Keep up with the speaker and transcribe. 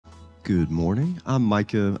Good morning. I'm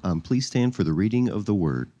Micah. Please stand for the reading of the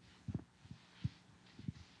word.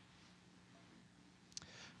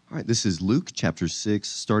 All right, this is Luke chapter 6,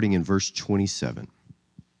 starting in verse 27.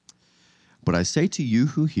 But I say to you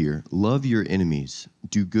who hear, love your enemies,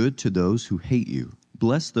 do good to those who hate you,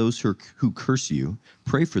 bless those who curse you,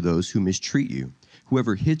 pray for those who mistreat you.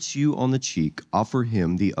 Whoever hits you on the cheek, offer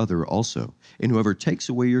him the other also. And whoever takes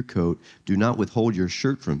away your coat, do not withhold your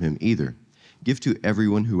shirt from him either. Give to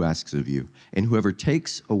everyone who asks of you, and whoever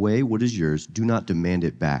takes away what is yours, do not demand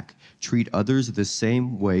it back. Treat others the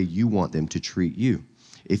same way you want them to treat you.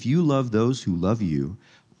 If you love those who love you,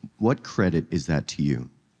 what credit is that to you?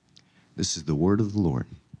 This is the word of the Lord.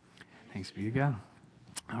 Thanks be to God.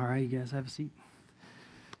 All right, you guys have a seat.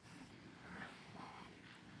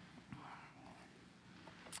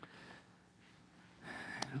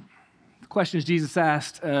 The questions Jesus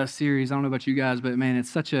asked series, I don't know about you guys, but man,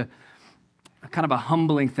 it's such a kind of a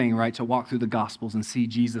humbling thing, right, to walk through the Gospels and see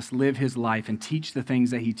Jesus live his life and teach the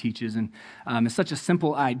things that he teaches. And it's such a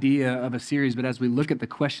simple idea of a series, but as we look at the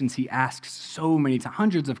questions he asks so many times,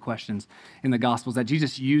 hundreds of questions in the Gospels that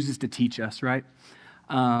Jesus uses to teach us, right?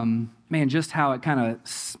 Man, just how it kind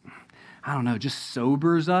of, just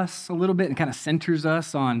sobers us a little bit and kind of centers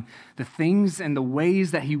us on the things and the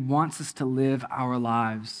ways that he wants us to live our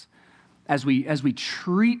lives. As we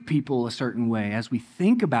treat people a certain way, as we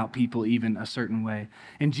think about people even a certain way.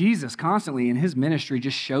 And Jesus constantly in his ministry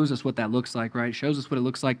just shows us what that looks like, right? Shows us what it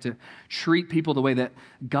looks like to treat people the way that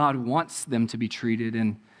God wants them to be treated.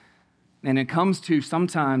 And it comes to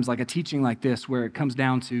sometimes like a teaching like this where it comes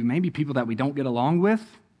down to maybe people that we don't get along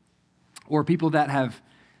with or people that have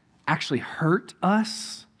actually hurt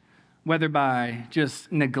us, whether by just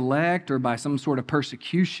neglect or by some sort of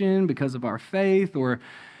persecution because of our faith or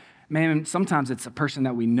man, sometimes it's a person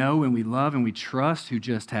that we know and we love and we trust who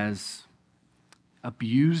just has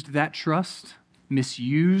abused that trust,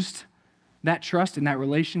 misused that trust in that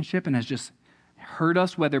relationship and has just hurt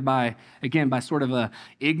us, whether by sort of a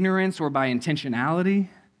ignorance or by intentionality.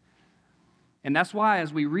 And that's why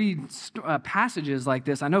as we read passages like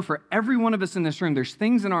this, I know for every one of us in this room, there's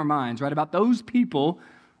things in our minds, right, about those people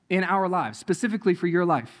in our lives, specifically for your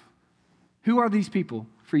life. Who are these people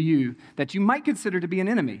for you that you might consider to be an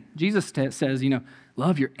enemy? Jesus says,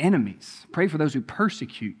 love your enemies. Pray for those who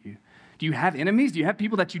persecute you. Do you have enemies? Do you have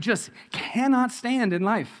people that you just cannot stand in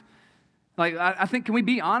life? Like, I think, can we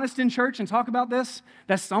be honest in church and talk about this?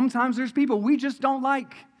 That sometimes there's people we just don't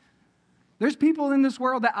like. There's people in this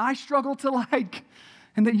world that I struggle to like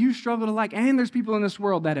and that you struggle to like. And there's people in this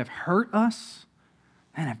world that have hurt us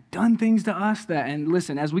and have done things to us and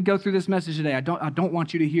listen, as we go through this message today, I don't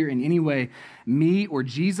want you to hear in any way me or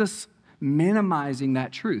Jesus minimizing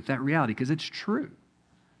that truth, that reality, because it's true.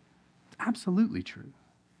 It's absolutely true.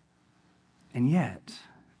 And yet,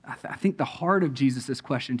 I think the heart of Jesus'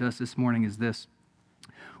 question to us this morning is this: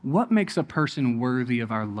 what makes a person worthy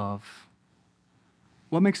of our love?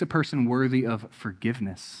 What makes a person worthy of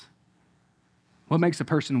forgiveness? What makes a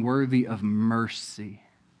person worthy of mercy?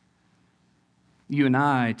 You and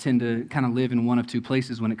I tend to kind of live in one of two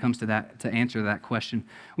places when it comes to that, to answer that question.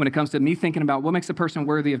 When it comes to me thinking about what makes a person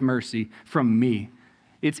worthy of mercy from me,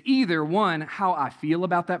 it's either one, how I feel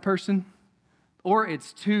about that person, or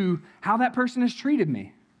it's two, how that person has treated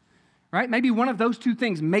me. Right? Maybe one of those two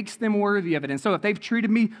things makes them worthy of it. And so if they've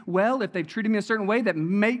treated me well, if they've treated me a certain way that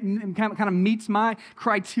kind of meets my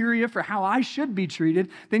criteria for how I should be treated,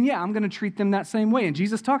 then yeah, I'm going to treat them that same way. And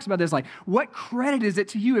Jesus talks about this, like, what credit is it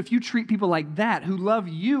to you if you treat people like that who love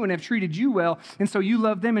you and have treated you well, and so you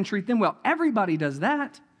love them and treat them well? Everybody does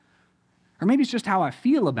that. Or maybe it's just how I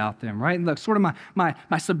feel about them, right? Look, sort of my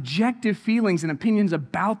subjective feelings and opinions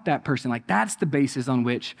about that person. Like, that's the basis on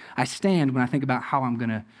which I stand when I think about how I'm going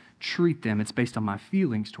to treat them. It's based on my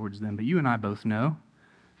feelings towards them. But you and I both know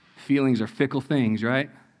feelings are fickle things, right?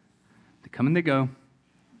 They come and they go.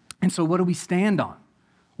 And so what do we stand on?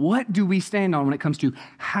 What do we stand on when it comes to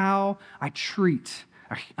how I treat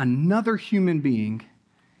another human being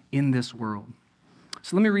in this world?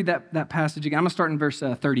 So let me read that passage again. I'm going to start in verse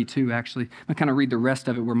 32, actually. I'm going to kind of read the rest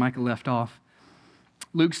of it where Micah left off.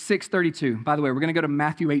 Luke 6:32. By the way, we're going to go to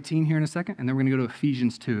Matthew 18 here in a second, and then we're going to go to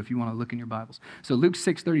Ephesians 2 if you want to look in your Bibles. So Luke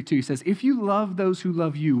 6:32 says, if you love those who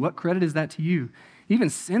love you, what credit is that to you? Even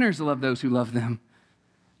sinners love those who love them.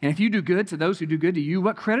 And if you do good to those who do good to you,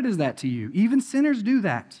 what credit is that to you? Even sinners do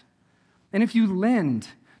that. And if you lend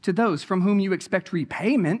to those from whom you expect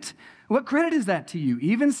repayment, what credit is that to you?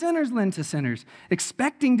 Even sinners lend to sinners,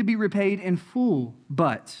 expecting to be repaid in full.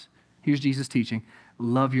 But, here's Jesus teaching,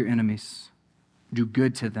 love your enemies. Do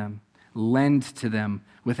good to them, lend to them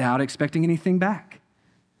without expecting anything back.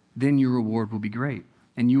 Then your reward will be great,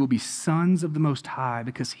 and you will be sons of the Most High,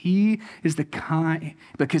 because he is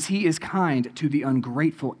kind to the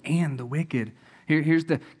ungrateful and the wicked. Here's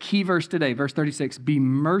the key verse today, verse 36. Be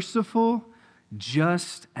merciful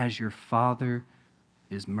just as your Father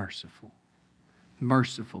is merciful.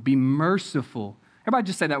 Merciful. Be merciful. Everybody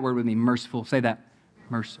just say that word with me, merciful. Say that.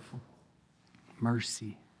 Merciful.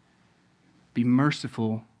 Mercy. Be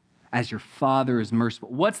merciful as your Father is merciful.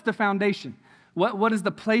 What's the foundation? What is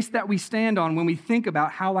the place that we stand on when we think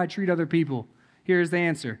about how I treat other people? Here's the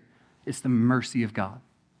answer. It's the mercy of God.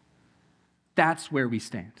 That's where we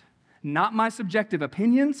stand. Not my subjective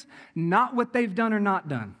opinions, not what they've done or not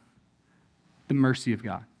done. The mercy of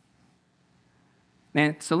God.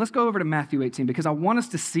 And so let's go over to Matthew 18, because I want us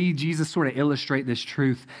to see Jesus sort of illustrate this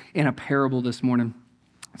truth in a parable this morning.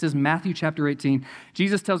 It says Matthew chapter 18.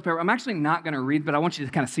 Jesus tells a parable. I'm actually not going to read, but I want you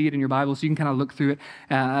to kind of see it in your Bible so you can kind of look through it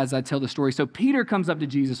as I tell the story. So Peter comes up to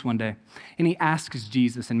Jesus one day, and he asks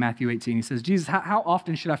Jesus in Matthew 18. He says, Jesus, how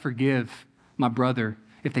often should I forgive my brother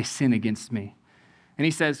if they sin against me? And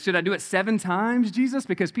he says, should I do it 7 times, Jesus?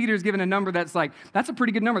 Because Peter's given a number that's a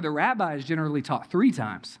pretty good number. The rabbis generally taught 3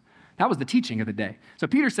 times. That was the teaching of the day. So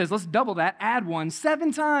Peter says, let's double that, add 1,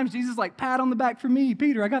 7 times. Jesus pat on the back for me.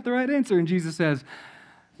 Peter, I got the right answer. And Jesus says,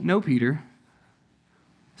 no, Peter,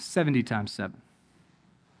 70 times 7.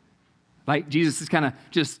 Jesus is kind of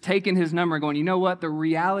just taking his number and going, you know what? The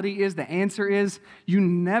reality is, the answer is, you're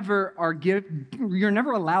never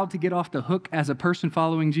allowed to get off the hook as a person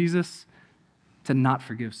following Jesus to not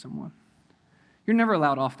forgive someone. You're never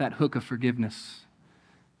allowed off that hook of forgiveness.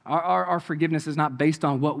 Our forgiveness is not based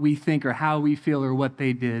on what we think or how we feel or what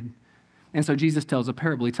they did. And so Jesus tells a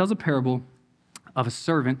parable. He tells a parable of a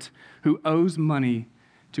servant who owes money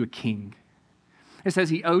to a king. It says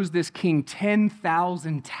he owes this king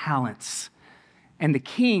 10,000 talents, and the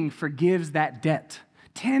king forgives that debt.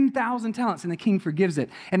 10,000 talents, and the king forgives it.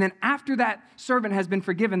 And then after that servant has been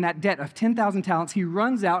forgiven that debt of 10,000 talents, he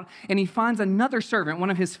runs out and he finds another servant, one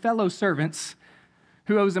of his fellow servants,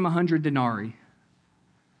 who owes him 100 denarii.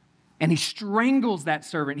 And he strangles that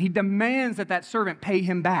servant. He demands that that servant pay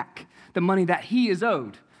him back the money that he is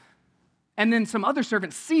owed. And then some other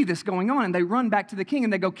servants see this going on, and they run back to the king,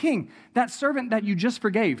 and they go, King, that servant that you just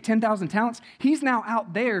forgave, 10,000 talents, he's now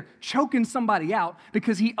out there choking somebody out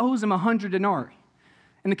because he owes him 100 denarii.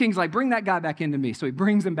 And the king's like, bring that guy back into me. So he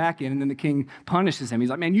brings him back in, and then the king punishes him. He's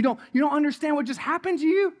like, man, you don't understand what just happened to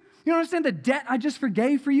you? You don't understand the debt I just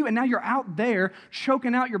forgave for you, and now you're out there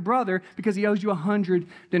choking out your brother because he owes you 100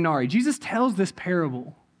 denarii. Jesus tells this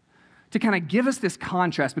parable to kind of give us this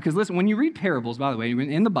contrast, because listen, when you read parables, by the way,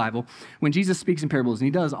 in the Bible, when Jesus speaks in parables, and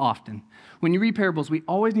he does often, when you read parables, we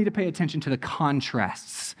always need to pay attention to the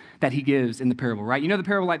contrasts that he gives in the parable, right? You know the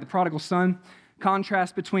parable like the prodigal son?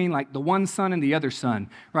 Contrast between the one son and the other son,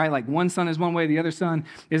 right? One son is one way, the other son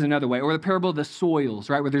is another way. Or the parable of the soils,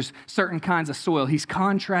 right? Where there's certain kinds of soil. He's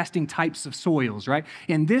contrasting types of soils, right?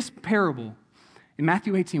 In this parable, in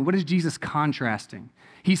Matthew 18, what is Jesus contrasting?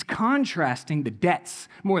 He's contrasting the debts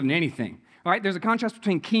more than anything, all right? There's a contrast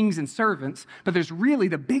between kings and servants, but there's really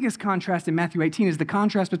the biggest contrast in Matthew 18 is the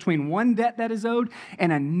contrast between one debt that is owed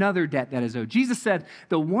and another debt that is owed. Jesus said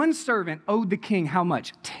the one servant owed the king how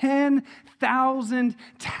much? 10,000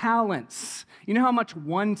 talents. You know how much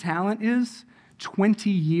 1 talent is?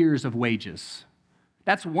 20 years of wages.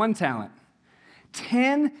 That's 1 talent.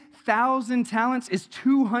 10,000 talents is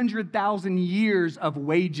 200,000 years of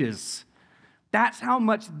wages. That's how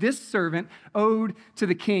much this servant owed to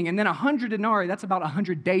the king. And then 100 denarii, that's about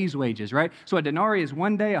 100 days' wages, right? So a denarii is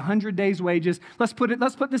 1 day, 100 days' wages. Let's put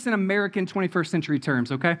this in American 21st century terms,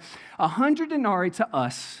 okay? 100 denarii to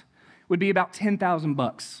us would be about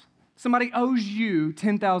 $10,000. Somebody owes you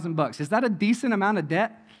 $10,000. Is that a decent amount of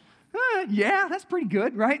debt? Yeah, that's pretty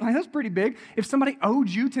good, right? That's pretty big. If somebody owed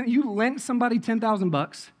you, you lent somebody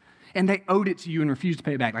 $10,000 and they owed it to you and refused to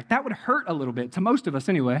pay it back, that would hurt a little bit, to most of us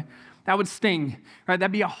anyway. That would sting, right?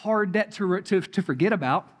 That'd be a hard debt to forget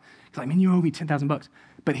about. It's like, man, you owe me $10,000.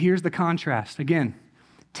 But here's the contrast. Again,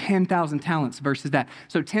 10,000 talents versus that.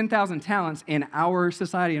 So 10,000 talents in our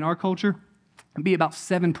society, in our culture, would be about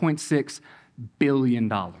 $7.6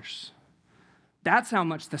 billion. That's how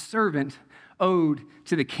much the servant owed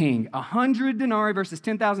to the king. 100 denarii versus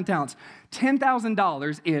 10,000 talents.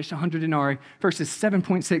 $10,000-ish, 100 denarii versus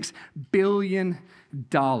 $7.6 billion.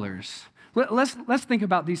 Let's think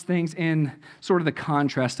about these things in sort of the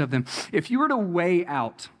contrast of them. If you were to weigh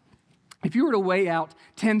out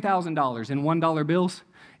 $10,000 in $1 bills,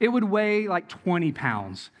 it would weigh 20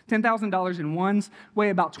 pounds. $10,000 in ones weigh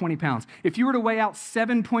about 20 pounds. If you were to weigh out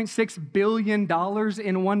 $7.6 billion in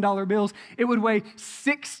 $1 bills, it would weigh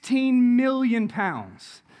 16 million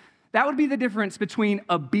pounds. That would be the difference between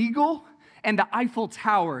a beagle and the Eiffel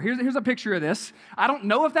Tower. Here's a picture of this. I don't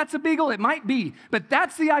know if that's a beagle. It might be, but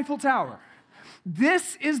that's the Eiffel Tower.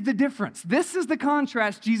 This is the difference. This is the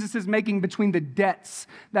contrast Jesus is making between the debts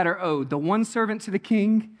that are owed, the one servant to the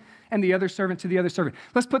king and the other servant to the other servant.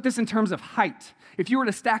 Let's put this in terms of height. If you were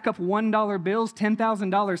to stack up $1 bills,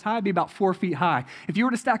 $10,000 high, it'd be about 4 feet high. If you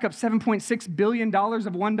were to stack up $7.6 billion of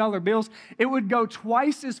 $1 bills, it would go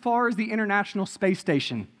twice as far as the International Space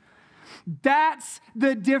Station. That's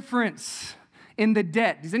the difference in the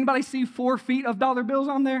debt. Does anybody see 4 feet of dollar bills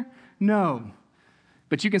on there? No.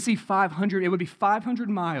 But you can see 500, it would be 500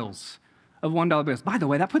 miles of $1 bills. By the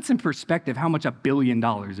way, that puts in perspective how much $1 billion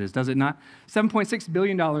is, does it not? $7.6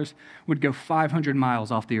 billion would go 500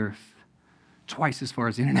 miles off the earth, twice as far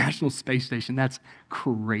as the International Space Station. That's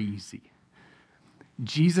crazy.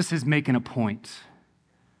 Jesus is making a point.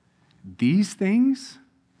 These things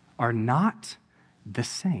are not the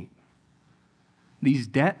same. These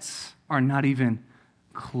debts are not even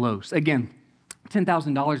close. Again,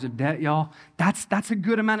 $10,000 of debt, y'all, that's a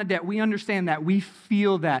good amount of debt. We understand that. We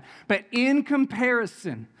feel that. But in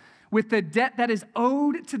comparison with the debt that is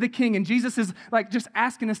owed to the king, and Jesus is like just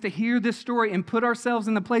asking us to hear this story and put ourselves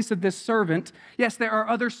in the place of this servant. Yes, there are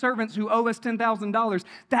other servants who owe us $10,000.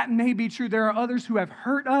 That may be true. There are others who have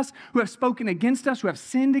hurt us, who have spoken against us, who have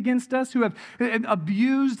sinned against us, who have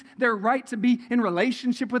abused their right to be in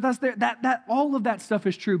relationship with us. That all of that stuff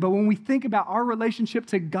is true. But when we think about our relationship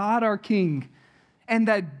to God, our King, and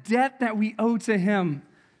the debt that we owe to him,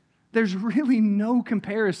 there's really no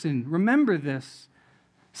comparison. Remember this.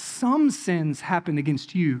 Some sins happen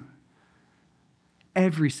against you.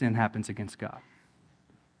 Every sin happens against God.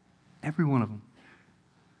 Every one of them.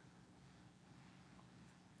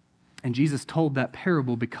 And Jesus told that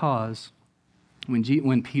parable because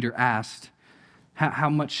when Peter asked, how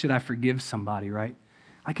much should I forgive somebody, right?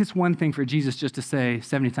 Like it's one thing for Jesus just to say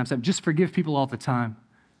 70 times 7, just forgive people all the time.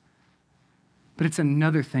 But it's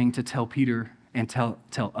another thing to tell Peter and tell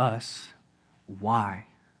us why.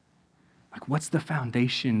 Like, what's the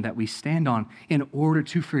foundation that we stand on in order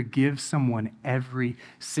to forgive someone every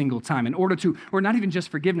single time? In order to, or not even just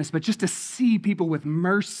forgiveness, but just to see people with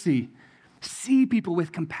mercy, see people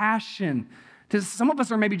with compassion. Because some of us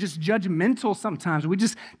are maybe just judgmental sometimes. We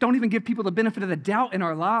just don't even give people the benefit of the doubt in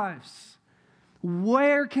our lives.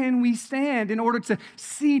 Where can we stand in order to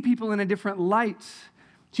see people in a different light?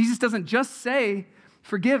 Jesus doesn't just say,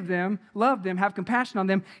 forgive them, love them, have compassion on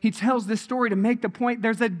them. He tells this story to make the point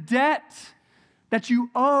there's a debt that you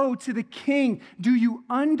owe to the king. Do you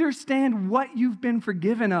understand what you've been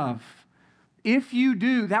forgiven of? If you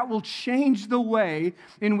do, that will change the way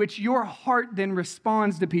in which your heart then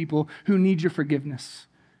responds to people who need your forgiveness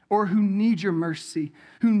or who need your mercy,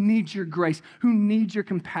 who need your grace, who need your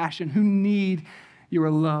compassion, who need your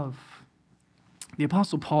love. The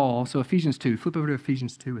Apostle Paul, so Ephesians 2, flip over to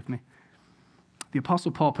Ephesians 2 with me. The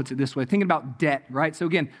Apostle Paul puts it this way, thinking about debt, right? So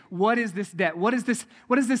again, what is this debt? What is this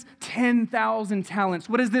 10,000 talents?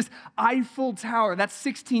 What is this Eiffel Tower? That's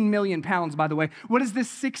 16 million pounds, by the way. What is this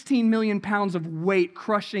 16 million pounds of weight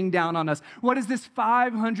crushing down on us? What is this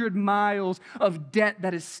 500 miles of debt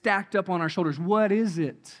that is stacked up on our shoulders? What is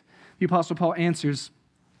it? The Apostle Paul answers,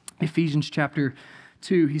 Ephesians chapter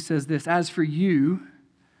 2, he says this, as for you,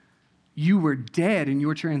 you were dead in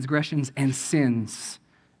your transgressions and sins.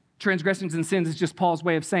 Transgressions and sins is just Paul's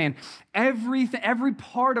way of saying every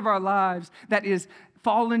part of our lives that is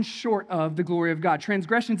fallen short of the glory of God.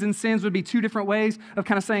 Transgressions and sins would be two different ways of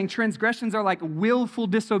kind of saying transgressions are like willful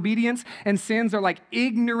disobedience and sins are like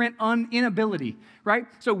ignorant inability, right?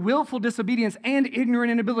 So willful disobedience and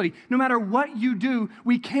ignorant inability. No matter what you do,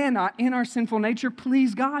 we cannot, in our sinful nature,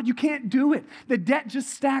 please God. You can't do it. The debt just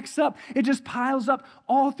stacks up. It just piles up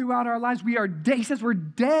all throughout our lives. He says we're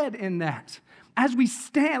dead in that. As we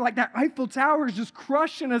stand, like that Eiffel Tower is just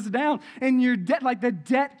crushing us down, and your debt, like the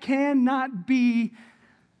debt cannot be,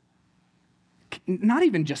 not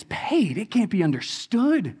even just paid, it can't be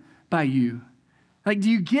understood by you. Like, do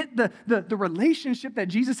you get the relationship that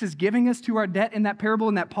Jesus is giving us to our debt in that parable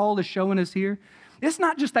and that Paul is showing us here? It's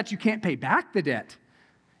not just that you can't pay back the debt.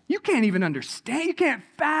 You can't even understand, you can't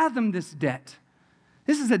fathom this debt.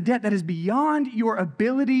 This is a debt that is beyond your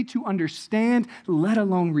ability to understand, let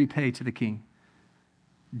alone repay to the king.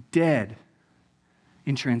 Dead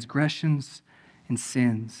in transgressions and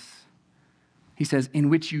sins. He says, in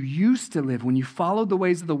which you used to live when you followed the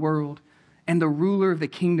ways of the world and the ruler of the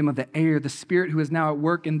kingdom of the air, the spirit who is now at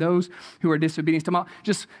work in those who are disobedient.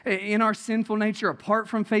 Just in our sinful nature, apart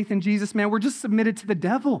from faith in Jesus, man, we're just submitted to the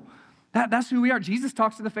devil. That's who we are. Jesus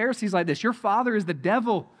talks to the Pharisees like this. Your father is the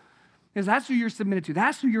devil. Because that's who you're submitted to.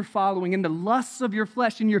 That's who you're following. And the lusts of your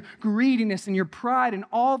flesh and your greediness and your pride and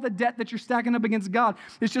all the debt that you're stacking up against God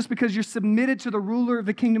is just because you're submitted to the ruler of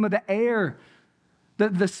the kingdom of the air,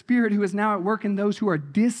 the spirit who is now at work in those who are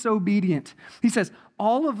disobedient. He says,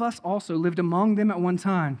 all of us also lived among them at one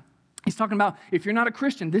time. He's talking about if you're not a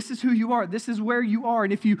Christian, this is who you are. This is where you are.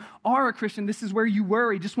 And if you are a Christian, this is where you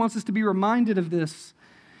were. He just wants us to be reminded of this.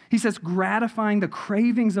 He says, gratifying the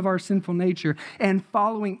cravings of our sinful nature and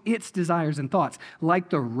following its desires and thoughts. Like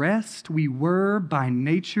the rest, we were by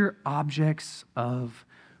nature objects of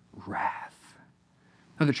wrath.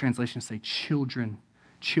 Other translations say children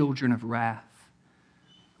of wrath.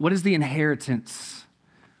 What is the inheritance?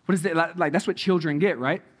 What is the, like that's what children get,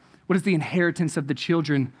 right? What is the inheritance of the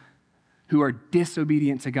children who are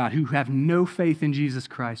disobedient to God, who have no faith in Jesus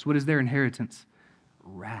Christ? What is their inheritance?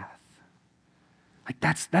 Wrath. Like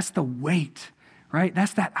that's the weight, right?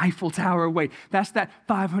 That's that Eiffel Tower weight. That's that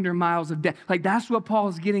 500 miles of debt. Like that's what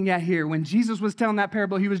Paul's getting at here. When Jesus was telling that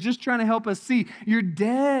parable, he was just trying to help us see you're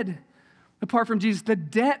dead apart from Jesus. The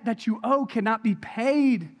debt that you owe cannot be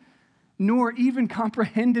paid, nor even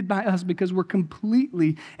comprehended by us, because we're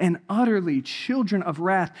completely and utterly children of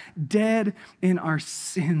wrath, dead in our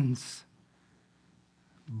sins.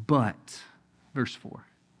 But, verse 4,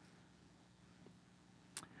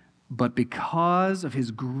 but because of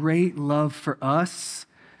his great love for us,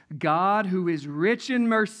 God, who is rich in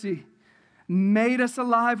mercy, made us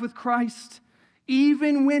alive with Christ,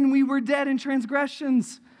 even when we were dead in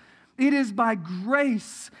transgressions. It is by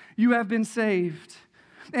grace you have been saved.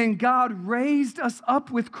 And God raised us up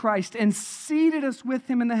with Christ and seated us with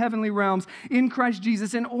him in the heavenly realms in Christ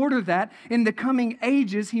Jesus, in order that in the coming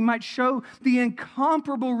ages he might show the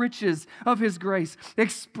incomparable riches of his grace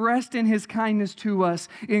expressed in his kindness to us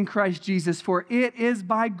in Christ Jesus. For it is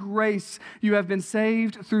by grace you have been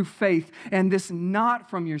saved through faith, and this not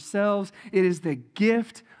from yourselves. It is the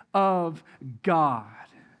gift of God.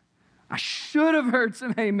 I should have heard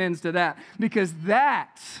some amens to that, because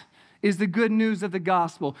that is the good news of the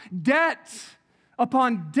gospel. Debt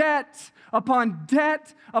upon debt upon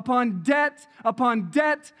debt upon debt upon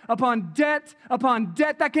debt upon debt upon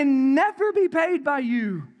debt that can never be paid by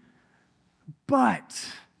you. But,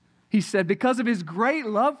 he said, because of his great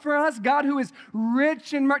love for us, God who is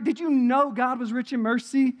rich in mercy. Did you know God was rich in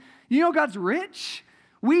mercy? You know God's rich?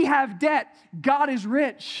 We have debt. God is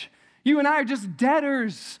rich. You and I are just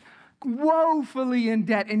debtors, woefully in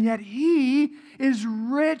debt, and yet he is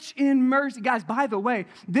rich in mercy. Guys, by the way,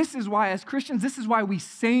 this is why as Christians, this is why we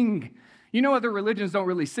sing. You know other religions don't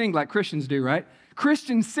really sing like Christians do, right?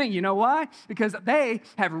 Christians sing. You know why? Because they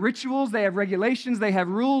have rituals, they have regulations, they have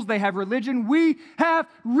rules, they have religion. We have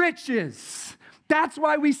riches. That's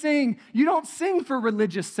why we sing. You don't sing for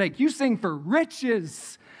religious sake. You sing for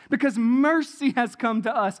riches. Because mercy has come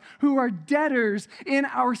to us who are debtors in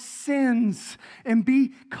our sins. And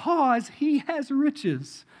because he has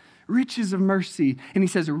riches of mercy. And he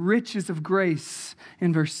says riches of grace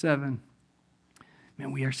in verse 7.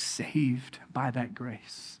 Man, we are saved by that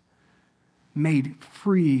grace. Made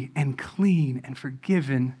free and clean and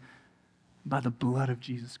forgiven by the blood of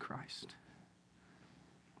Jesus Christ.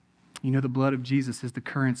 You know, the blood of Jesus is the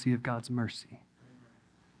currency of God's mercy.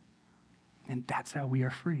 And that's how we are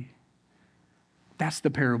free. That's the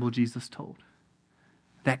parable Jesus told.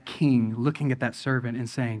 That king looking at that servant and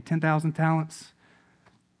saying, 10,000 talents,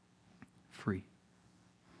 free.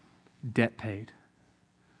 Debt paid.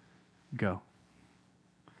 Go.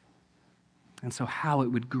 And so how it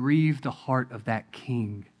would grieve the heart of that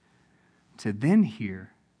king to then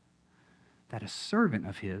hear that a servant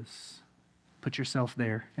of his, put yourself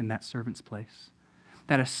there in that servant's place,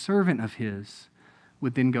 that a servant of his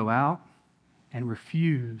would then go out and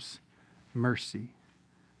refuse mercy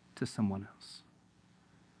to someone else.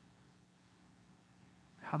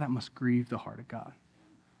 How that must grieve the heart of God.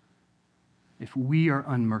 If we are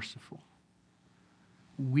unmerciful,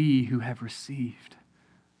 we who have received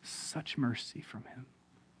such mercy from him.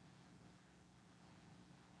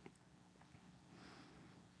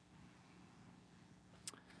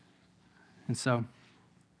 And so,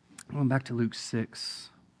 going back to Luke 6,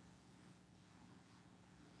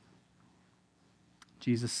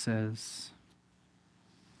 Jesus says,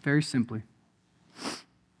 very simply,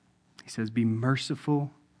 he says, be merciful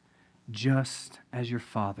just as your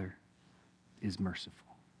Father is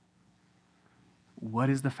merciful. What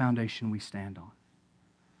is the foundation we stand on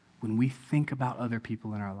when we think about other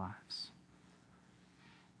people in our lives?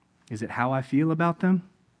 Is it how I feel about them?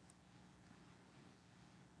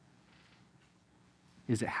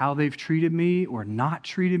 Is it how they've treated me or not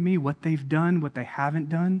treated me, what they've done, what they haven't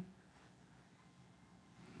done?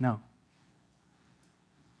 No.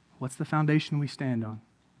 What's the foundation we stand on?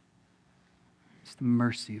 It's the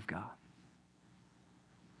mercy of God.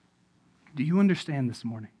 Do you understand this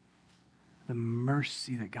morning the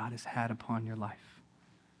mercy that God has had upon your life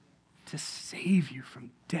to save you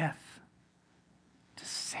from death, to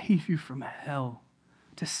save you from hell,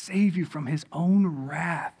 to save you from his own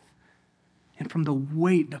wrath and from the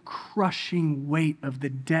weight, the crushing weight of the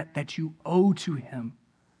debt that you owe to him?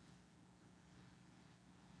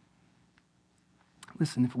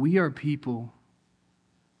 Listen, if we are people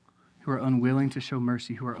who are unwilling to show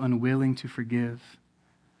mercy, who are unwilling to forgive,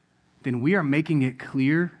 then we are making it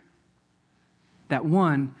clear that,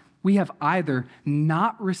 one, we have either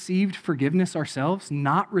not received forgiveness ourselves,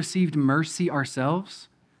 not received mercy ourselves,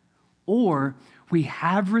 or we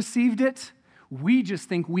have received it, we just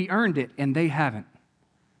think we earned it and they haven't.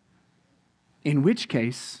 In which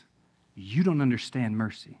case, you don't understand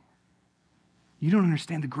mercy. You don't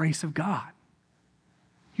understand the grace of God.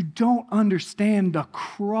 You don't understand the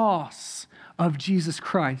cross of Jesus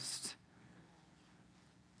Christ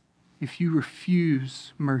if you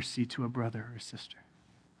refuse mercy to a brother or a sister.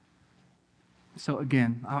 So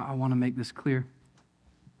again, I want to make this clear.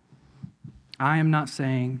 I am not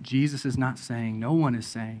saying, Jesus is not saying, no one is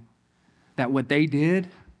saying that what they did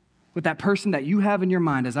with that person that you have in your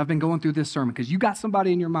mind, as I've been going through this sermon, because you got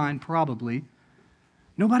somebody in your mind probably,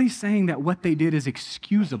 nobody's saying that what they did is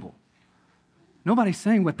excusable. Nobody's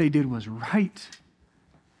saying what they did was right.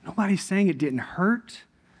 Nobody's saying it didn't hurt.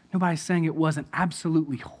 Nobody's saying it wasn't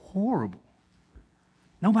absolutely horrible.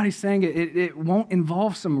 Nobody's saying it won't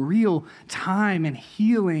involve some real time and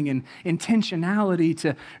healing and intentionality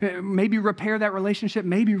to maybe repair that relationship,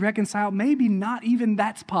 maybe reconcile, maybe not even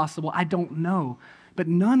that's possible. I don't know. But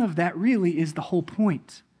none of that really is the whole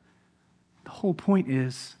point. The whole point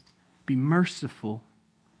is be merciful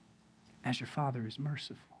as your Father is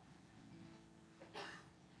merciful.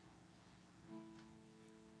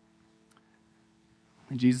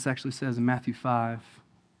 And Jesus actually says in Matthew 5,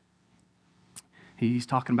 he's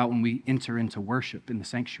talking about when we enter into worship in the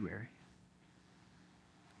sanctuary.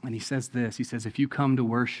 And he says this, he says, if you come to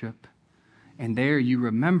worship and there you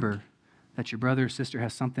remember that your brother or sister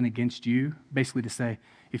has something against you, basically to say,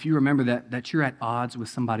 if you remember that you're at odds with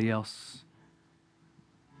somebody else,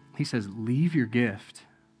 he says, leave your gift,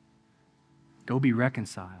 go be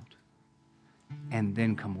reconciled, and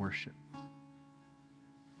then come worship.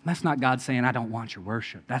 That's not God saying, I don't want your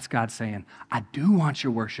worship. That's God saying, I do want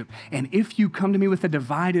your worship. And if you come to me with a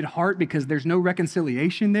divided heart because there's no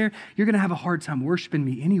reconciliation there, you're going to have a hard time worshiping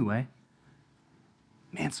me anyway.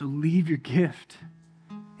 Man, so leave your gift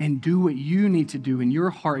and do what you need to do in your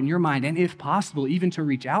heart and your mind. And if possible, even to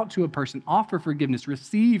reach out to a person, offer forgiveness,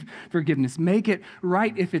 receive forgiveness, make it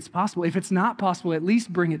right if it's possible. If it's not possible, at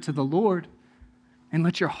least bring it to the Lord and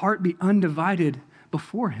let your heart be undivided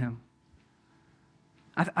before him.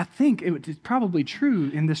 I think it's probably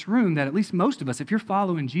true in this room that at least most of us, if you're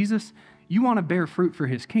following Jesus, you want to bear fruit for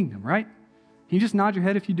his kingdom, right? Can you just nod your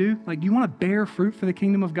head if you do? Like, do you want to bear fruit for the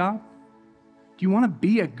kingdom of God? Do you want to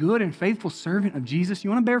be a good and faithful servant of Jesus?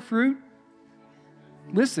 You want to bear fruit?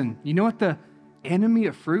 Listen, you know what the enemy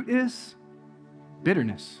of fruit is?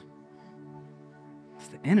 Bitterness. It's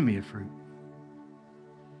the enemy of fruit.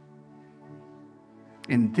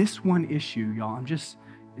 And this one issue, y'all, just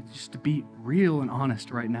to be real and honest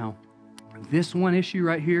right now, this one issue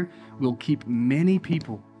right here will keep many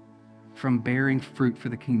people from bearing fruit for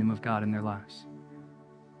the kingdom of God in their lives.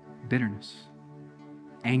 Bitterness,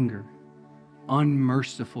 anger,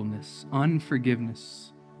 unmercifulness,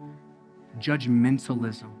 unforgiveness,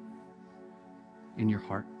 judgmentalism in your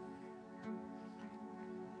heart.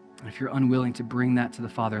 And if you're unwilling to bring that to the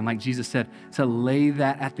Father, and like Jesus said, to lay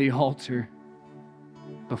that at the altar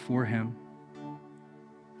before him,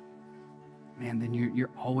 man, then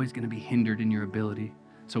you're always going to be hindered in your ability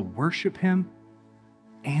to worship him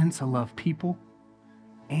and to love people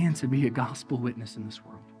and to be a gospel witness in this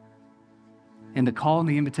world. And the call and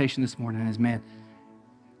the invitation this morning is, man,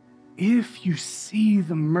 if you see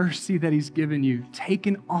the mercy that he's given you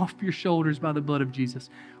taken off your shoulders by the blood of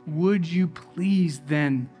Jesus, would you please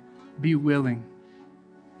then be willing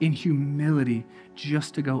in humility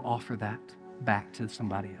just to go offer that back to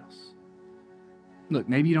somebody else? Look,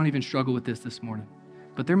 maybe you don't even struggle with this morning,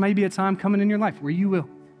 but there may be a time coming in your life where you will,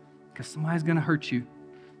 because somebody's going to hurt you.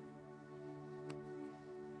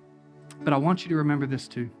 But I want you to remember this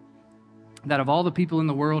too, that of all the people in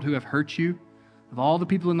the world who have hurt you, of all the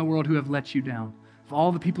people in the world who have let you down, of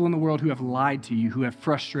all the people in the world who have lied to you, who have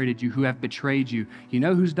frustrated you, who have betrayed you, you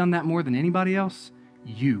know who's done that more than anybody else?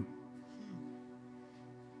 You.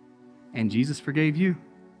 And Jesus forgave you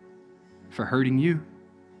for hurting you.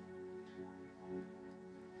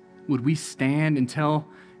 Would we stand and tell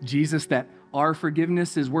Jesus that our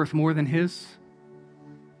forgiveness is worth more than his?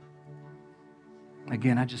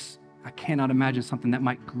 Again, I cannot imagine something that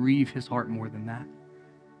might grieve his heart more than that.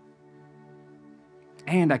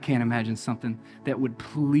 And I can't imagine something that would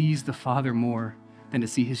please the Father more than to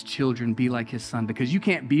see his children be like his son, because you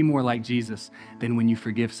can't be more like Jesus than when you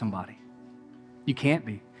forgive somebody. You can't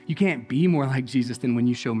be. You can't be more like Jesus than when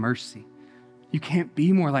you show mercy. You can't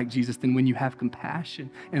be more like Jesus than when you have compassion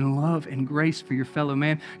and love and grace for your fellow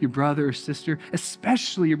man, your brother or sister,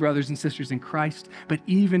 especially your brothers and sisters in Christ, but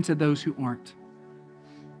even to those who aren't.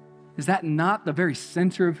 Is that not the very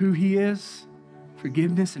center of who he is?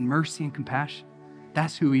 Forgiveness and mercy and compassion.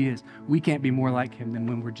 That's who he is. We can't be more like him than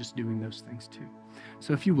when we're just doing those things too.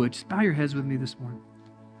 So if you would, just bow your heads with me this morning.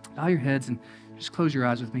 Bow your heads and just close your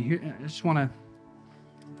eyes with me. Here, I just want to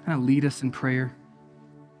kind of lead us in prayer.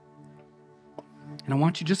 And I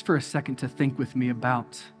want you just for a second to think with me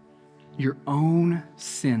about your own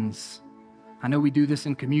sins. I know we do this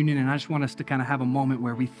in communion, and I just want us to kind of have a moment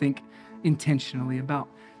where we think intentionally about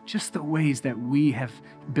just the ways that we have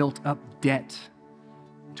built up debt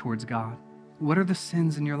towards God. What are the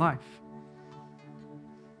sins in your life?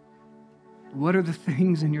 What are the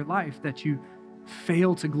things in your life that you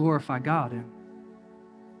fail to glorify God in?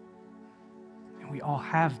 And we all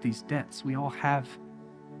have these debts. We all have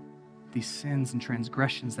these sins and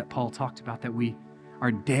transgressions that Paul talked about that we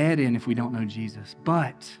are dead in if we don't know Jesus.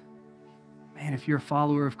 But, man, if you're a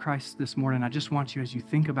follower of Christ this morning, I just want you, as you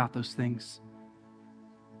think about those things,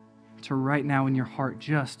 to right now in your heart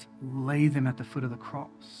just lay them at the foot of the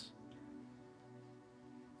cross.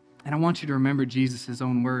 And I want you to remember Jesus'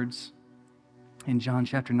 own words in John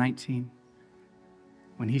chapter 19.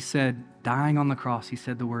 When he said, dying on the cross, he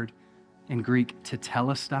said the word in Greek,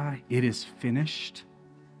 tetelestai, it is finished.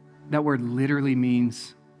 That word literally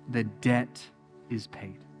means the debt is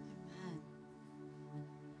paid.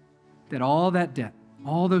 That all that debt,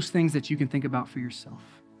 all those things that you can think about for yourself,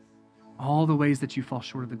 all the ways that you fall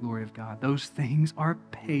short of the glory of God, those things are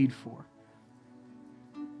paid for.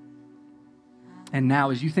 And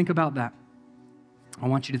now, as you think about that, I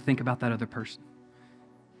want you to think about that other person.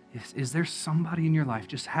 Is there somebody in your life?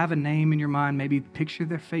 Just have a name in your mind, maybe picture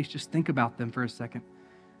their face, just think about them for a second.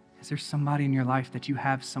 Is there somebody in your life that you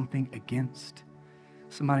have something against?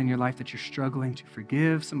 Somebody in your life that you're struggling to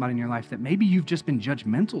forgive? Somebody in your life that maybe you've just been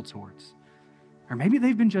judgmental towards? Or maybe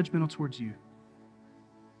they've been judgmental towards you.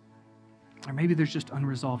 Or maybe there's just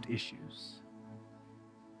unresolved issues.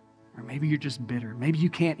 Or maybe you're just bitter. Maybe you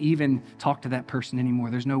can't even talk to that person anymore.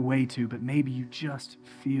 There's no way to, but maybe you just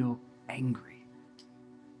feel angry.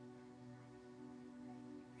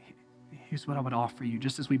 Here's what I would offer you,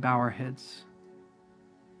 just as we bow our heads.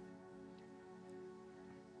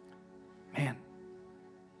 Man,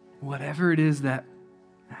 whatever it is that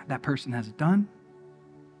that person has done,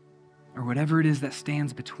 or whatever it is that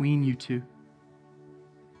stands between you two,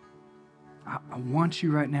 I want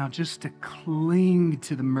you right now just to cling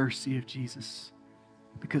to the mercy of Jesus,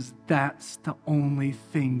 because that's the only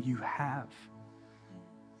thing you have.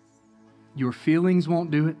 Your feelings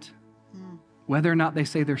won't do it. Whether or not they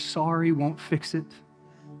say they're sorry won't fix it.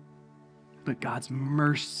 But God's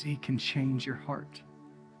mercy can change your heart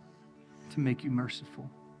to make you merciful.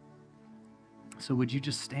 So would you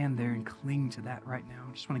just stand there and cling to that right now?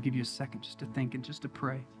 I just want to give you a second just to think and just to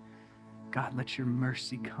pray. God, let your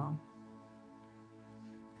mercy come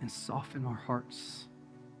and soften our hearts.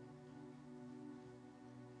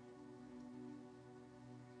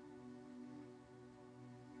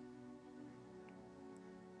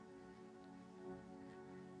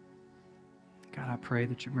 God, I pray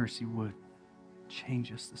that your mercy would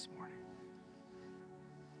change us this morning.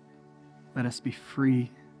 Let us be free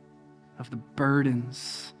of the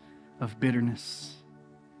burdens of bitterness.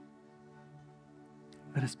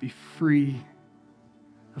 Let us be free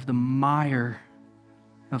of the mire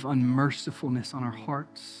of unmercifulness on our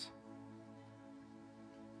hearts.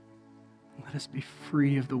 Let us be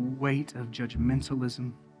free of the weight of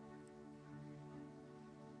judgmentalism.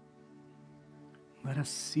 Let us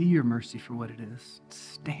see your mercy for what it is.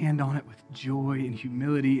 Stand on it with joy and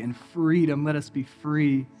humility and freedom. Let us be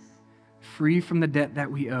free from the debt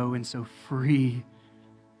that we owe, and so free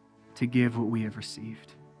to give what we have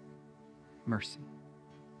received. Mercy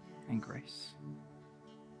and grace.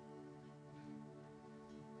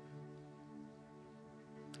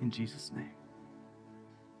 In Jesus' name,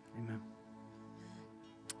 amen.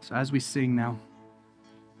 So as we sing now,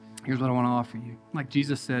 here's what I want to offer you. Like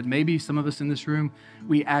Jesus said, maybe some of us in this room,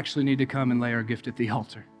 we actually need to come and lay our gift at the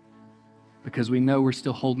altar because we know we're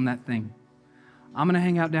still holding that thing. I'm going to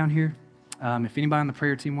hang out down here. If anybody on the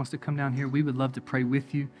prayer team wants to come down here, we would love to pray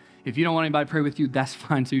with you. If you don't want anybody to pray with you, that's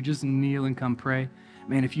fine too. Just kneel and come pray.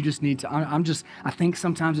 Man, if you just need to, I think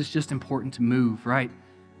sometimes it's just important to move, right?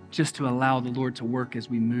 Just to allow the Lord to work as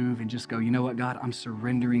we move and just go, you know what, God, I'm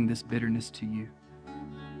surrendering this bitterness to you.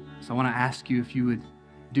 So I want to ask you if you would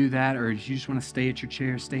do that, or if you just want to stay at your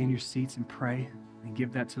chair, stay in your seats and pray and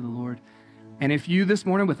give that to the Lord. And if you this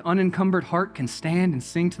morning with unencumbered heart can stand and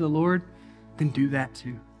sing to the Lord, then do that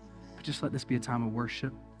too. But just let this be a time of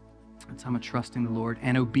worship, a time of trusting the Lord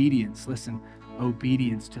and obedience. Listen,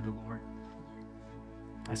 obedience to the Lord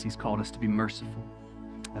as he's called us to be merciful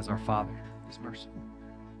as our Father is merciful.